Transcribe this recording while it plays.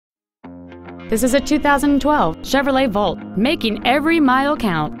This is a 2012 Chevrolet Volt, making every mile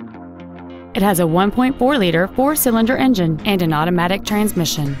count. It has a 1.4-liter four-cylinder engine and an automatic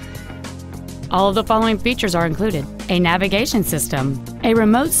transmission. All of the following features are included: a navigation system, a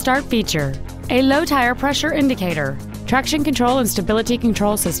remote start feature, a low tire pressure indicator, traction control and stability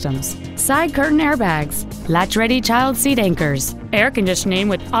control systems, side curtain airbags, latch-ready child seat anchors, air conditioning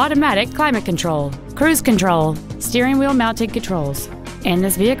with automatic climate control, cruise control, steering wheel mounted controls, and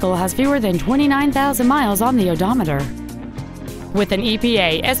this vehicle has fewer than 29,000 miles on the odometer. With an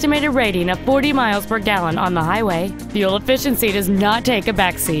EPA estimated rating of 40 miles per gallon on the highway, fuel efficiency does not take a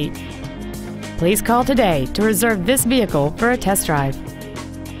backseat. Please call today to reserve this vehicle for a test drive.